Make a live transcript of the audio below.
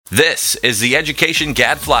This is the Education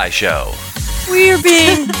Gadfly Show. We are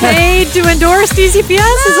being paid to endorse DCPS?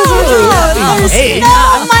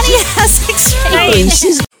 No money has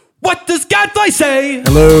exchanged. What does Gadfly say?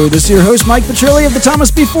 Hello, this is your host, Mike Petrilli of the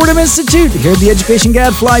Thomas B. Fordham Institute, here at the Education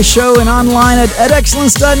Gadfly Show and online at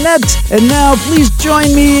edexcellence.net. And now, please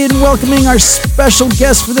join me in welcoming our special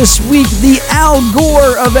guest for this week, the Al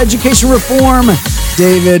Gore of education reform,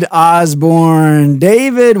 David Osborne.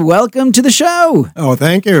 David, welcome to the show. Oh,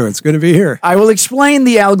 thank you. It's good to be here. I will explain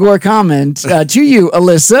the Al Gore comment to you,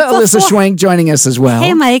 Alyssa. Alyssa Schwenk joining us as well.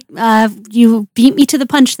 Hey, Mike, you beat me to the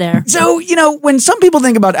punch there. So, when some people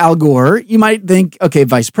think about Al Gore, you might think, okay,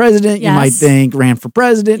 vice president. Yes. You might think ran for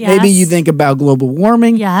president. Yes. Maybe you think about global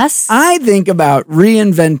warming. Yes. I think about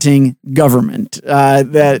reinventing government.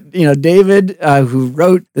 David, who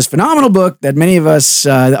wrote this phenomenal book that many of us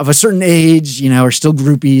of a certain age, are still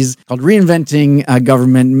groupies, called Reinventing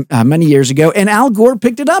Government many years ago. And Al Gore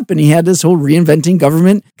picked it up, and he had this whole Reinventing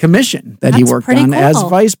Government commission that he worked on as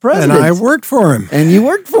vice president. And I worked for him. And you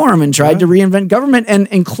worked for him and tried to reinvent government, and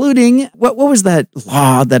including, what was that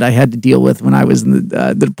law that I had to deal with when I was in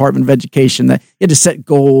the Department of Education, that you had to set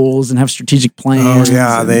goals and have strategic plans? Oh,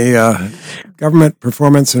 yeah, the Government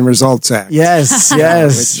Performance and Results Act. Yes,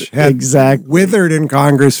 which had exactly. withered in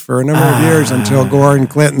Congress for a number of years until Gore and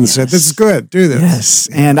Clinton said, this is good, do this. Yes,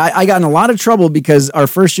 and I got in a lot of trouble because our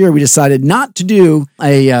first year we decided not to do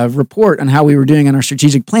a report on how we were doing on our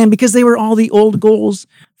strategic plan because they were all the old goals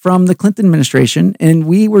from the Clinton administration, and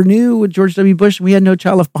we were new with George W. Bush, and we had no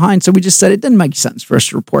child left behind, so we just said it didn't make sense for us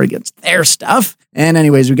to report against their stuff. And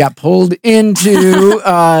anyways, we got pulled into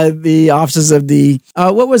the offices of the,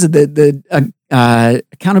 the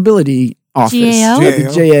accountability office. GAO? The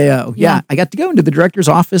GAO. Yeah, I got to go into the director's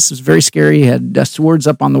office. It was very scary. He had swords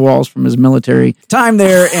up on the walls from his military time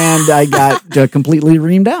there, and I got completely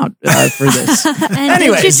reamed out for this.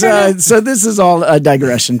 Anyways, so this is all a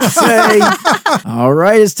digression to say. All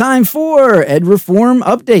right, it's time for Ed Reform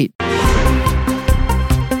Update.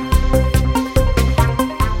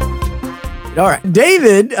 All right.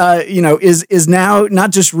 David, is now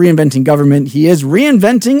not just reinventing government, he is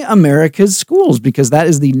reinventing America's schools, because that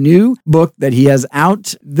is the new book that he has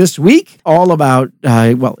out this week, all about,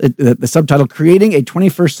 the subtitle, Creating a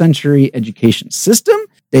 21st Century Education System.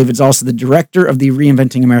 David's also the director of the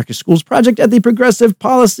Reinventing America's Schools project at the Progressive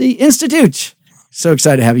Policy Institute. So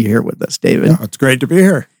excited to have you here with us, David. Oh, it's great to be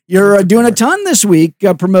here. You're doing a ton this week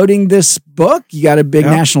promoting this book. You got a big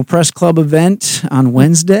National Press Club event on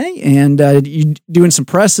Wednesday, and you doing some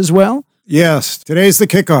press as well? Yes. Today's the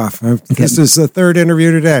kickoff. This is the third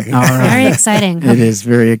interview today. All right. Very exciting. It is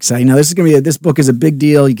very exciting. Now, this book is a big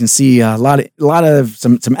deal. You can see a lot of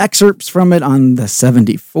some excerpts from it on the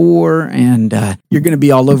 74, and you're going to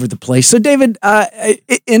be all over the place. So, David,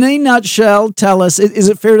 in a nutshell, tell us, is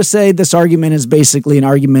it fair to say this argument is basically an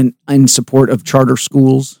argument in support of charter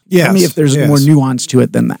schools? Yes. Tell me if there's more nuance to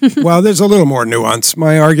it than that. Well, there's a little more nuance.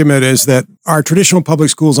 My argument is that our traditional public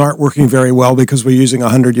schools aren't working very well because we're using a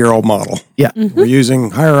 100-year-old model. Yeah. Mm-hmm. We're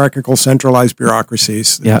using hierarchical, centralized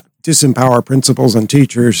bureaucracies that disempower principals and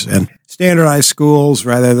teachers, and standardized schools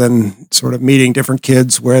rather than sort of meeting different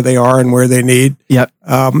kids where they are and where they need. Yep.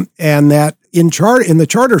 And that in the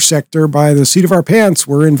charter sector, by the seat of our pants,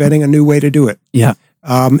 we're inventing a new way to do it. Yeah.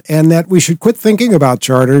 And that we should quit thinking about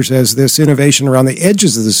charters as this innovation around the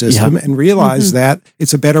edges of the system and realize that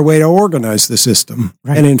it's a better way to organize the system.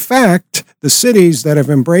 Right. And in fact, the cities that have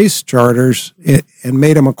embraced charters and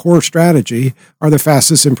made them a core strategy are the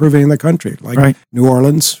fastest improving in the country, like New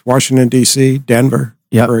Orleans, Washington, D.C., Denver,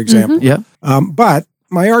 for example. Mm-hmm. But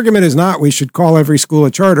my argument is not we should call every school a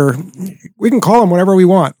charter. We can call them whatever we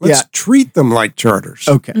want. Let's treat them like charters.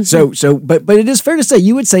 Okay. Mm-hmm. But it is fair to say,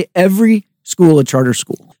 you would say every school a charter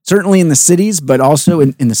school, certainly in the cities, but also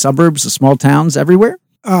in the suburbs, the small towns, everywhere.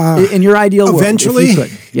 In your ideal world, eventually,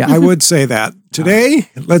 if you could. I would say that. Today,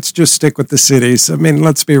 let's just stick with the cities. I mean,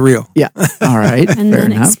 let's be real. Yeah. All right. And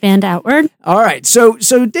then expand outward. All right. So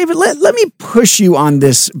David, let me push you on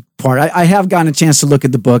this part. I have gotten a chance to look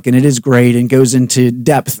at the book, and it is great and goes into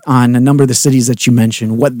depth on a number of the cities that you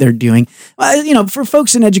mentioned, what they're doing. For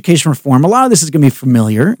folks in education reform, a lot of this is going to be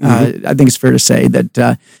familiar. Mm-hmm. I think it's fair to say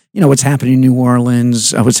that, what's happening in New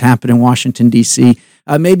Orleans, what's happening in Washington, D.C.,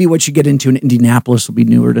 maybe what you get into in Indianapolis will be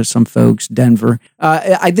newer to some folks, Denver.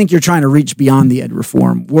 I think you're trying to reach beyond the ed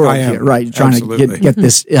reform world here, right? You're trying to get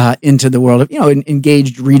this into the world of,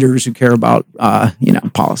 engaged readers who care about,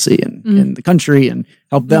 policy in the country and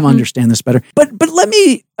help them understand this better. But let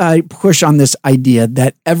me push on this idea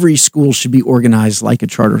that every school should be organized like a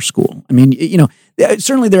charter school. I mean,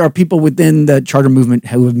 certainly there are people within the charter movement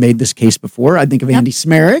who have made this case before. I think of Andy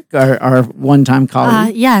Smerick, our one-time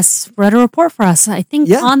colleague. Yes, wrote a report for us, I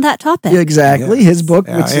think, on that topic. Yeah, exactly. Yeah. His book,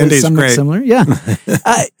 which Andy's is somewhat great. similar. Yeah.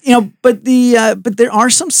 But there are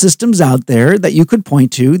some systems out there that you could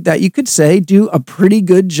point to that you could say do a pretty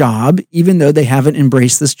good job, even though they haven't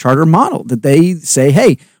embraced this charter model, that they say,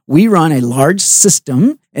 hey, we run a large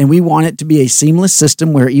system and we want it to be a seamless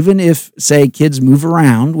system where even if, say, kids move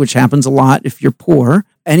around, which happens a lot if you're poor,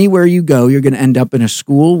 anywhere you go, you're going to end up in a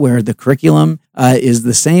school where the curriculum is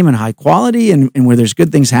the same and high quality and where there's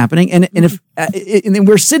good things happening. And then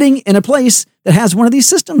we're sitting in a place that has one of these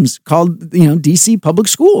systems called, DC Public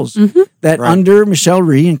Schools that under Michelle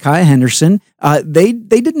Rhee and Kaya Henderson, they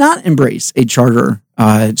did not embrace a charter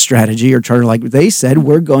strategy or charter like they said.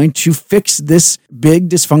 We're going to fix this big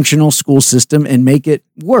dysfunctional school system and make it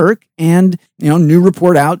work. And, new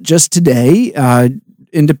report out just today,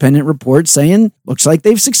 independent report saying, looks like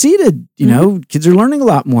they've succeeded. Kids are learning a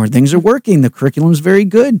lot more. Things are working. The curriculum's very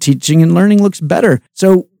good. Teaching and learning looks better.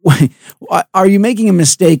 So are you making a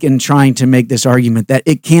mistake in trying to make this argument that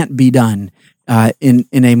it can't be done in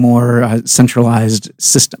a more centralized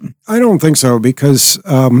system? I don't think so, because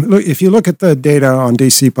if you look at the data on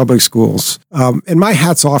DC public schools, and my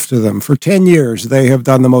hat's off to them, for 10 years, they have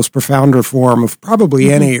done the most profound reform of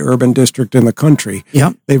probably any urban district in the country.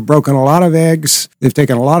 Yep. They've broken a lot of eggs. They've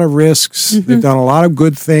taken a lot of risks. They've done a lot of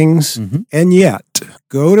good things. And yet,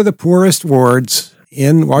 go to the poorest wards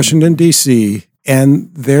in Washington, D.C.,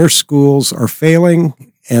 and their schools are failing,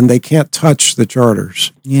 and they can't touch the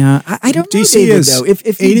charters. Yeah, I don't know, DC David, is though.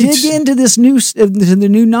 If you dig into the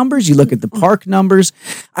new numbers, you look at the park numbers,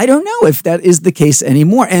 I don't know if that is the case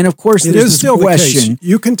anymore. And of course, it there's is this still question.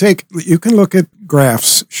 the case. You can look at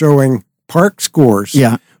graphs showing park scores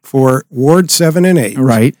for Ward 7 and 8.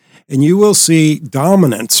 Right. And you will see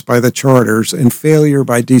dominance by the charters and failure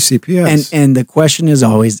by DCPS. And the question is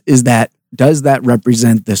always, does that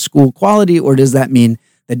represent the school quality, or does that mean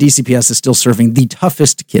that DCPS is still serving the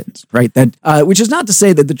toughest kids, right? Which is not to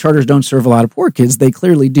say that the charters don't serve a lot of poor kids. They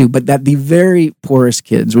clearly do, but that the very poorest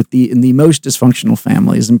kids in the most dysfunctional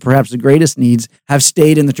families and perhaps the greatest needs have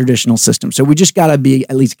stayed in the traditional system. So we just got to be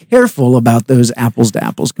at least careful about those apples to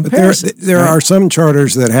apples comparisons. But there are some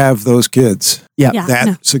charters that have those kids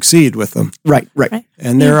that succeed with them. Right.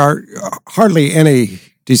 And there are hardly any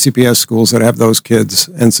DCPS schools that have those kids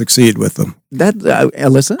and succeed with them. That,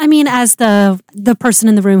 Alyssa? I mean, as the person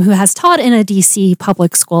in the room who has taught in a DC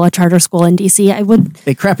public school, a charter school in DC, I would...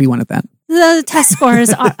 A crappy one at that. The test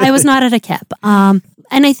scores, I was not at a KIP.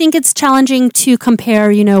 And I think it's challenging to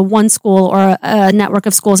compare, one school or a network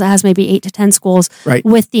of schools that has maybe 8 to 10 schools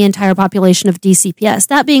with the entire population of DCPS.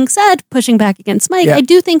 That being said, pushing back against Mike, I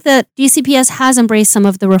do think that DCPS has embraced some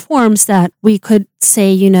of the reforms that we could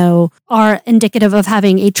say, are indicative of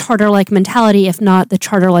having a charter-like mentality, if not the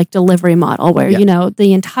charter-like delivery model, where,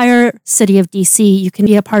 the entire city of DC, you can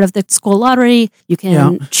be a part of the school lottery, you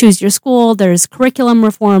can choose your school, there's curriculum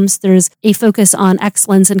reforms, there's a focus on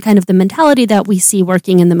excellence and kind of the mentality that we see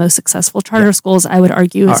working in the most successful charter schools, I would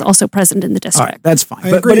argue, is also present in the district. Right, that's fine. I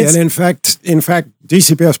agree. And in fact,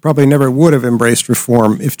 DCPS probably never would have embraced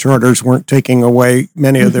reform if charters weren't taking away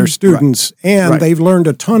many of their students. And they've learned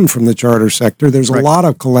a ton from the charter sector. There's a lot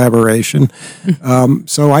of collaboration.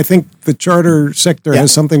 So I think the charter sector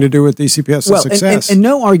has something to do with DCPS's success. And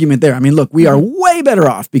no argument there. I mean, look, we are way better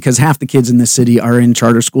off because half the kids in this city are in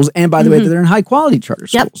charter schools. And by the way, they're in high quality charter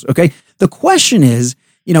schools. Okay. The question is,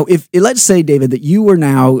 if let's say, David, that you were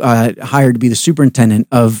now hired to be the superintendent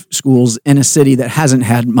of schools in a city that hasn't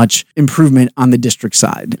had much improvement on the district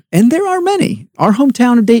side, and there are many, our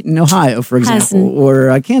hometown of Dayton, Ohio, for example,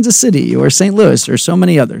 or Kansas City, or St. Louis, or so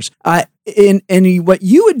many others. And what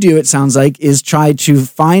you would do, it sounds like, is try to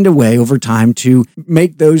find a way over time to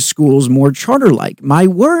make those schools more charter-like. My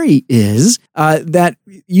worry is that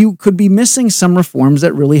you could be missing some reforms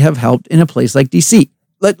that really have helped in a place like DC.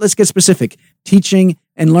 Let's get specific. Teaching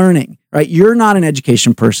and learning, right? You're not an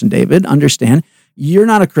education person, David. Understand. You're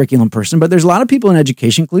not a curriculum person, but there's a lot of people in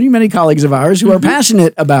education, including many colleagues of ours, who are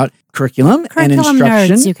passionate about curriculum and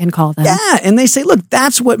instruction. Nerds, you can call them. Yeah, and they say, look,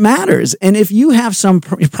 that's what matters. And if you have some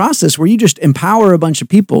process where you just empower a bunch of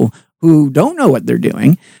people who don't know what they're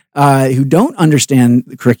doing, who don't understand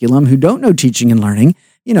the curriculum, who don't know teaching and learning,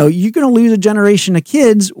 you're going to lose a generation of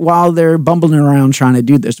kids while they're bumbling around trying to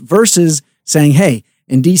do this versus saying, hey,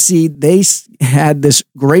 In DC, they had this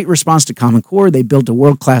great response to Common Core. They built a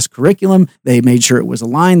world-class curriculum. They made sure it was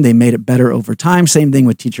aligned. They made it better over time. Same thing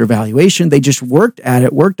with teacher evaluation. They just worked at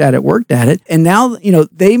it. And now,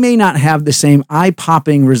 they may not have the same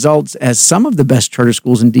eye-popping results as some of the best charter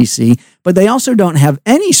schools in DC, but they also don't have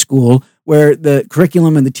any school where the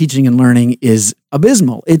curriculum and the teaching and learning is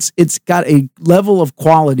abysmal. It's got a level of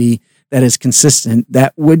quality that is consistent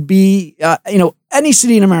that would be, any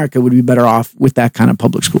city in America would be better off with that kind of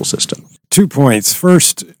public school system. 2 points.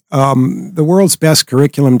 First, the world's best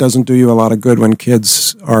curriculum doesn't do you a lot of good when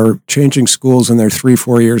kids are changing schools and they're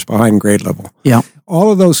 3-4 years behind grade level. Yeah.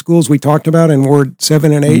 All of those schools we talked about in Ward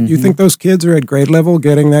 7 and 8, you think those kids are at grade level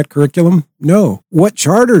getting that curriculum? No. What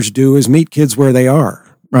charters do is meet kids where they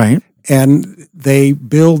are. Right. And they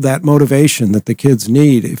build that motivation that the kids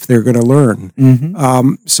need if they're going to learn.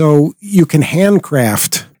 So you can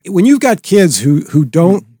handcraft. When you've got kids who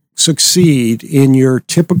don't succeed in your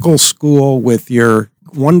typical school with your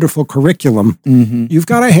wonderful curriculum, you've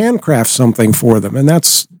got to handcraft something for them.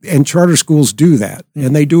 And charter schools do that.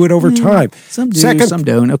 And they do it over time. Some do, some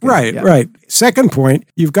don't. Okay. Right. Second point,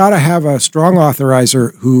 you've got to have a strong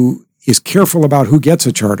authorizer who is careful about who gets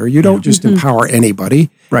a charter. You don't just empower anybody.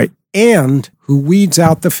 Right. And who weeds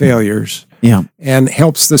out the failures and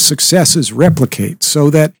helps the successes replicate so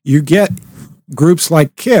that you get groups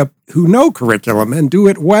like KIPP who know curriculum and do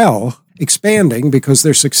it well, expanding because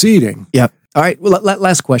they're succeeding. Yep. All right. Well,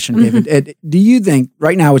 last question, David. Do you think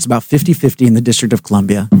right now it's about 50-50 in the District of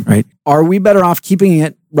Columbia, right? Are we better off keeping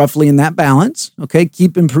it roughly in that balance? Okay.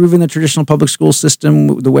 Keep improving the traditional public school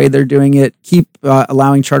system the way they're doing it. Keep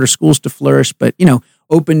allowing charter schools to flourish, but,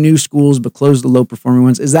 open new schools, but close the low-performing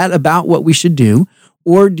ones. Is that about what we should do?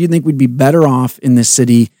 Or do you think we'd be better off in this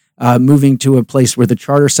city moving to a place where the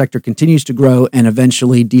charter sector continues to grow and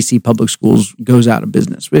eventually DC public schools goes out of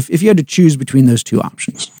business? If you had to choose between those two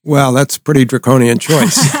options. Well, that's a pretty draconian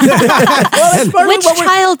choice. Which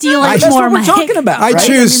child do you like more, Mike? That's what we're talking about, right?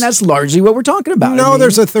 That's largely what we're talking about. No,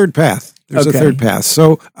 there's a third path. A third path.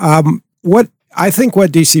 So what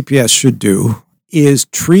DCPS should do is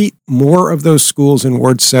treat more of those schools in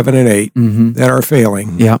Ward 7 and 8 that are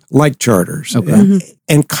failing like charters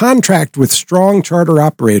and contract with strong charter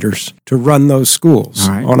operators to run those schools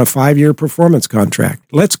on a 5-year performance contract.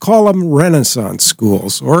 Let's call them Renaissance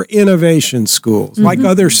schools or innovation schools like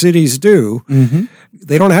other cities do.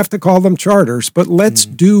 They don't have to call them charters, but let's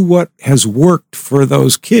do what has worked for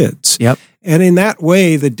those kids. Yep. And in that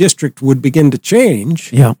way, the district would begin to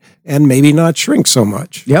change and maybe not shrink so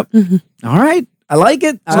much. Yep. All right. I like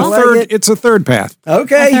it. It's a third path.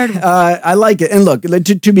 Okay. I like it. And look,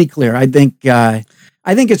 to be clear, I think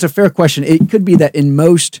it's a fair question. It could be that in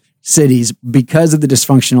most cities, because of the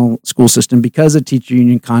dysfunctional school system, because of teacher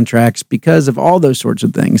union contracts, because of all those sorts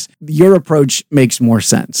of things, your approach makes more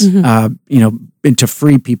sense. And to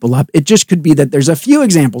free people up. It just could be that there's a few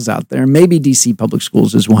examples out there, maybe DC public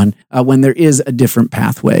schools is one, when there is a different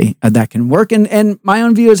pathway that can work. And my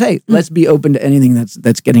own view is, hey, let's be open to anything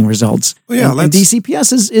that's getting results. Well, and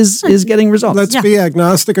DCPS is getting results. Let's be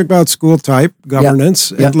agnostic about school type governance,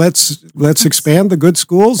 and let's expand the good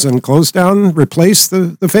schools and replace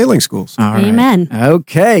the failing schools. All right. Amen.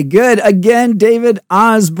 Okay, good. Again, David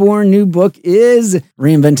Osborne, new book is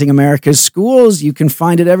Reinventing America's Schools. You can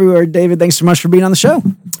find it everywhere. David, thanks so much for being on the show.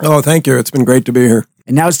 Oh, thank you. It's been great to be here.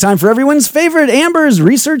 And now it's time for everyone's favorite Amber's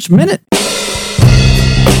Research Minute.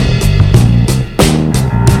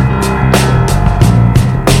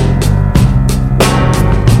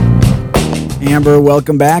 Amber,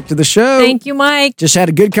 welcome back to the show. Thank you, Mike. Just had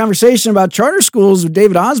a good conversation about charter schools with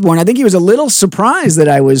David Osborne. I think he was a little surprised that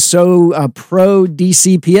I was so pro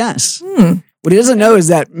DCPS. What he doesn't know is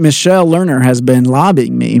that Michelle Lerner has been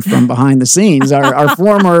lobbying me from behind the scenes. Our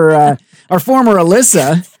former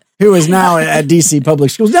Alyssa, who is now at DC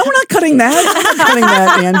Public Schools. No, we're not cutting that. We're not cutting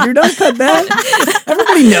that, Andrew. Don't cut that.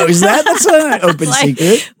 Everybody knows that. That's an open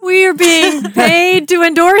secret. We are being paid to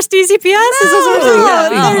endorse DCPS?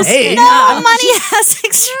 No money has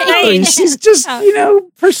exchanged. She's just,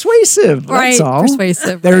 persuasive. That's all.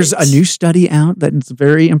 Persuasive. There's a new study out that's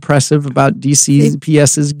very impressive about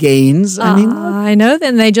DCPS's gains. I know.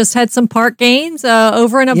 Then they just had some park gains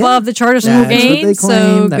over and above the charter school gains.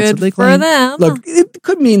 So good for them. Look, it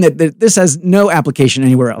could mean that this has no application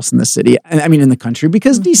anywhere else in the city. In the country,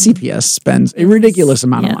 because DCPS spends a ridiculous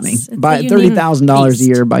amount of money, by $30,000 a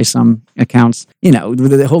year by some accounts.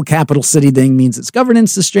 the whole capital city thing means its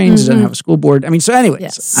governance is strange. It doesn't have a school board. I mean, so anyways,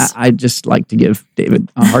 Yes. I just like to give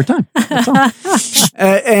David a hard time. That's all.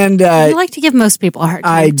 You like to give most people a hard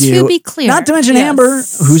time. I do. To be clear. Not to mention Amber,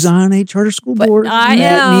 who's on a charter school board. I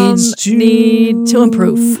need to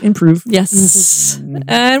improve. Improve. Yes.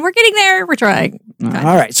 And we're getting there. We're trying. All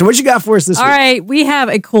right. So what you got for us this week? All right. We have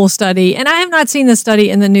a cool study, and I have not seen this study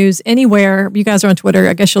in the news anywhere. You guys are on Twitter.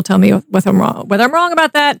 I guess you'll tell me whether I'm wrong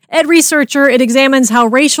about that. Ed Researcher, it examines how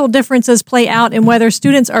racial differences play out and whether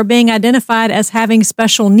students are being identified as having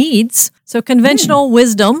special needs. So conventional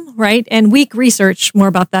wisdom, right, and weak research, more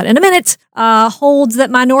about that in a minute, holds that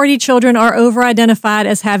minority children are over-identified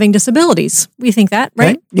as having disabilities. We think that,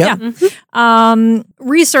 right? Okay. Yep. Yeah.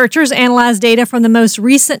 Researchers analyze data from the most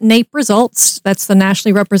recent NAEP results. That's the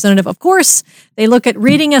nationally representative, of course. They look at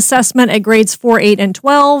reading assessment at grades 4, 8, and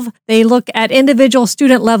 12. They look at individual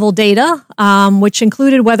student level data, which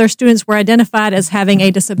included whether students were identified as having a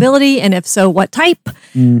disability, and if so, what type.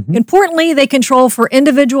 Importantly, they control for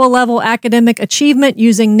individual level academic achievement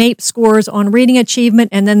using NAEP scores on reading achievement,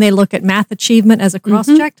 and then they look at math achievement as a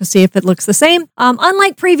cross-check to see if it looks the same.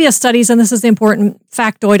 Unlike previous studies, and this is the important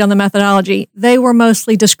factoid on the methodology, they were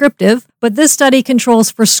mostly descriptive, but this study controls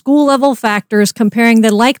for school-level factors comparing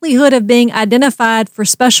the likelihood of being identified for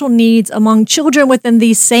special needs among children within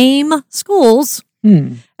these same schools,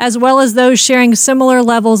 as well as those sharing similar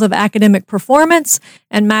levels of academic performance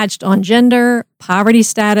and matched on gender, poverty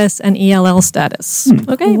status, and ELL status.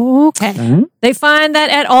 Okay. They find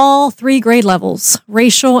that at all 3 grade levels,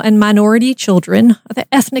 racial and minority children, the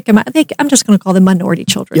ethnic, I'm just going to call them minority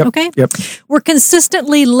children, were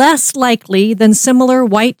consistently less likely than similar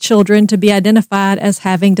white children to be identified as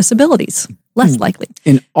having disabilities. Less likely.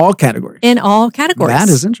 In all categories. In all categories. That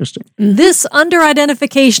is interesting. This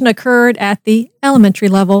under-identification occurred at the elementary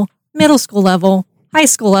level, middle school level, high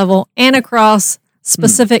school level, and across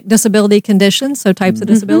specific disability conditions, so types of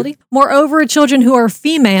disability. Moreover, children who are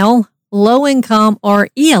female, low income, or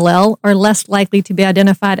ELL are less likely to be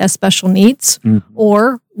identified as special needs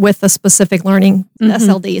or with a specific learning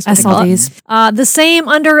SLDs. SLDs. The same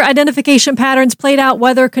under-identification patterns played out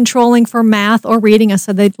whether controlling for math or reading. I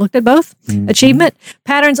said they looked at both. Achievement.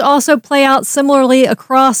 Patterns also play out similarly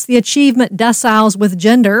across the achievement deciles with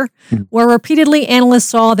gender, where repeatedly analysts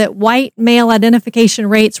saw that white male identification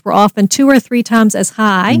rates were often 2 or 3 times as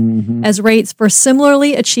high as rates for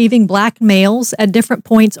similarly achieving black males at different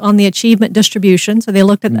points on the achievement distribution. So they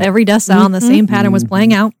looked at every decile and the same pattern was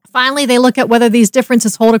playing out. Finally, they look at whether these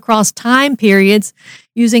differences hold across time periods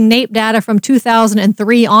using NAEP data from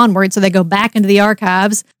 2003 onward. So they go back into the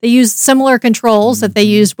archives. They use similar controls that they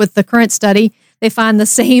used with the current study. They find the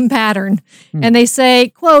same pattern. And they say,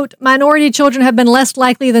 quote, minority children have been less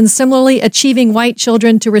likely than similarly achieving white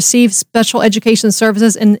children to receive special education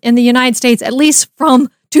services in the United States, at least from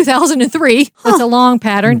 2003. That's a long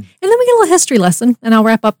pattern. And then we get a little history lesson, and I'll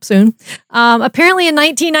wrap up soon. Apparently in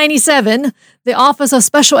 1997, the Office of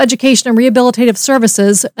Special Education and Rehabilitative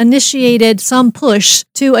Services initiated some push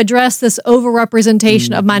to address this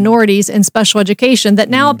overrepresentation of minorities in special education that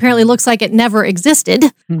now apparently looks like it never existed.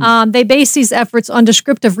 They base these efforts on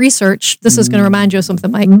descriptive research. This is going to remind you of something,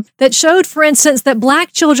 Mike, that showed, for instance, that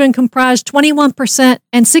black children comprised 21%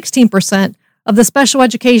 and 16% of the special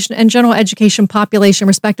education and general education population,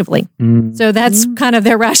 respectively. So that's kind of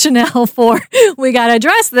their rationale for we got to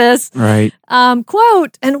address this. Right.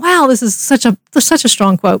 Quote, and wow, this is such a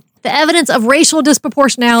strong quote. The evidence of racial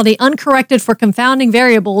disproportionality uncorrected for confounding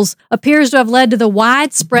variables appears to have led to the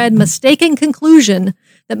widespread mistaken conclusion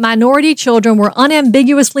that minority children were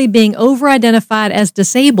unambiguously being over-identified as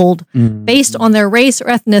disabled based on their race or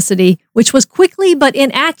ethnicity, which was quickly but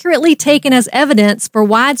inaccurately taken as evidence for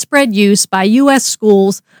widespread use by U.S.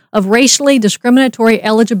 schools of racially discriminatory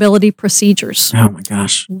eligibility procedures. Oh my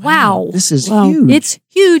gosh. Wow. This is huge. It's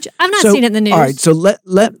huge. I've not seen it in the news. All right, so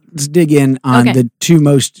let's dig in on the 2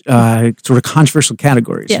 most sort of controversial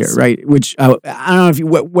categories here, right? Which, I don't know if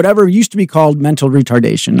whatever used to be called mental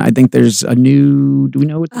retardation, I think there's a new, do we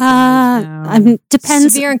know what the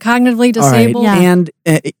depends. Severe and cognitively disabled. Right. And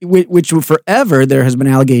which forever there has been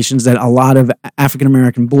allegations that a lot of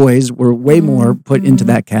African-American boys were way more put into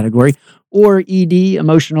that category. Or ED,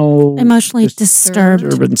 emotionally disturbed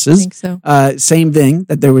disturbances. I think so. Same thing,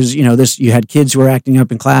 that there was, you had kids who were acting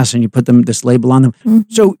up in class and you put this label on them.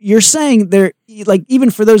 So you're saying there, like,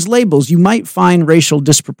 even for those labels, you might find racial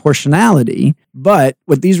disproportionality, but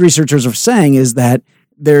what these researchers are saying is that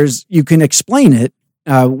you can explain it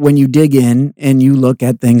when you dig in and you look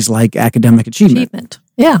at things like academic achievement.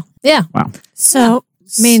 Yeah. Wow. So,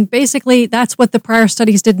 I mean, basically, that's what the prior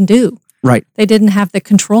studies didn't do. Right. They didn't have the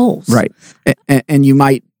controls. Right. And you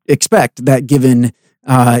might expect that given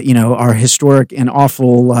our historic and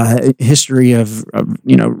awful history of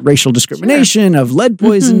racial discrimination, of lead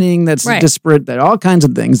poisoning, that's disparate, that all kinds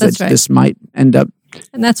of things this might end up.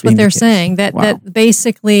 And that's what they're saying, that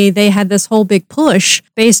basically they had this whole big push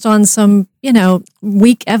based on some,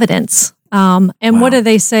 weak evidence. What do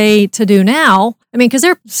they say to do now? I mean, because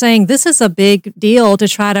they're saying this is a big deal to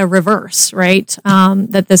try to reverse, right?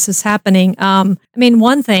 That this is happening.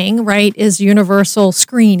 One thing, right, is universal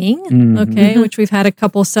screening, which we've had a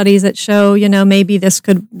couple studies that show, maybe this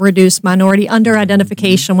could reduce minority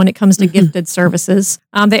under-identification when it comes to gifted services.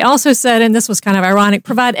 They also said, and this was kind of ironic,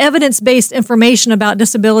 provide evidence-based information about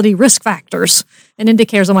disability risk factors and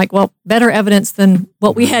indicators. I'm like, well, better evidence than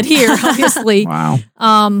what we had here, obviously. Wow.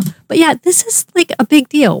 But yeah, this is like a big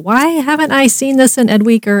deal. Why haven't I seen this in Ed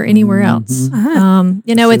Week or anywhere else?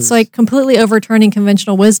 It's like completely overturning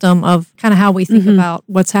conventional wisdom of kind of how we think about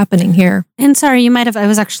what's happening here. And sorry, I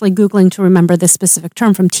was actually Googling to remember this specific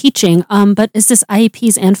term from teaching, but is this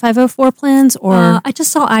IEPs and 504 plans or? I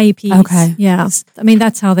just saw IEPs. Okay. Yeah.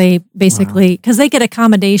 That's how they basically, because they get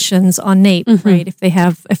accommodations on NAEP, right? If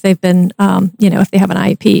they've been, if they have an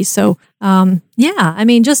IEP. So,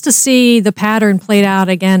 just to see the pattern played out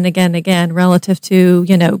again, relative to,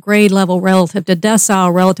 grade level, relative to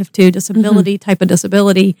decile, relative to disability, type of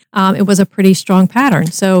disability, it was a pretty strong pattern.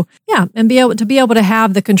 So, and be able to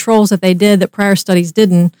have the controls that they did that prior studies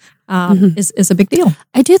didn't, is a big deal.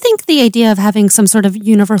 I do think the idea of having some sort of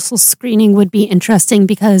universal screening would be interesting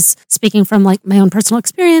because speaking from like my own personal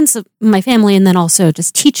experience of my family and then also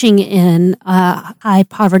just teaching in a high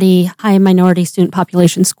poverty, high minority student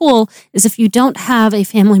population school is if you don't have a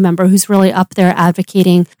family member who's really up there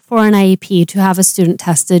advocating for an IEP, to have a student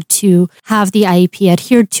tested, to have the IEP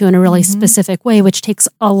adhered to in a really specific way, which takes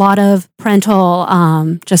a lot of parental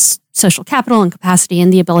just social capital and capacity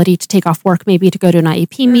and the ability to take off work, maybe to go to an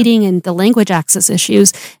IEP meeting and the language access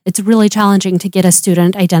issues. It's really challenging to get a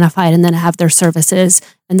student identified and then have their services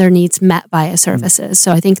and their needs met by a services.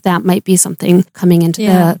 So I think that might be something coming into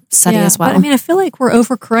the study as well. But I feel like we're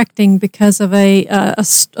overcorrecting because of a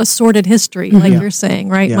sordid history, like you're saying,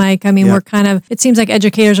 right, Mike? We're kind of, it seems like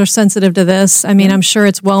educators are sensitive to this. I'm sure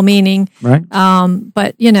it's well-meaning. Right.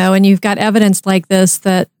 But, and you've got evidence like this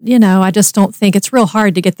that, I just don't think it's real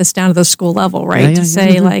hard to get this down to the school level, right? To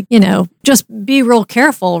say just be real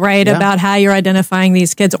careful, right, about how you're identifying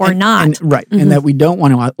these kids or not. And that we don't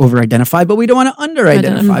want to over-identify, but we don't want to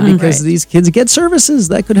under-identify because these kids get services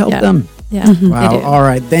that could help them. Yeah. Wow. All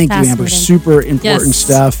right. Thank you, Amber. Super important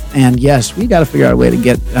stuff. And yes, we got to figure out a way to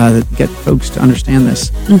get folks to understand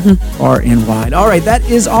this far and wide. All right. That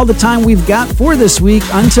is all the time we've got for this week.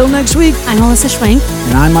 Until next week, I'm Alyssa Schwenk.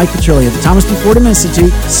 And I'm Mike Petrilli of the Thomas B. Fordham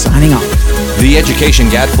Institute, signing off. The Education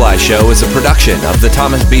Gadfly Show is a production of the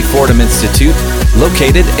Thomas B. Fordham Institute,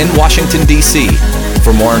 located in Washington, D.C.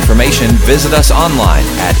 For more information, visit us online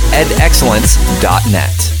at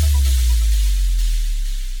edexcellence.net.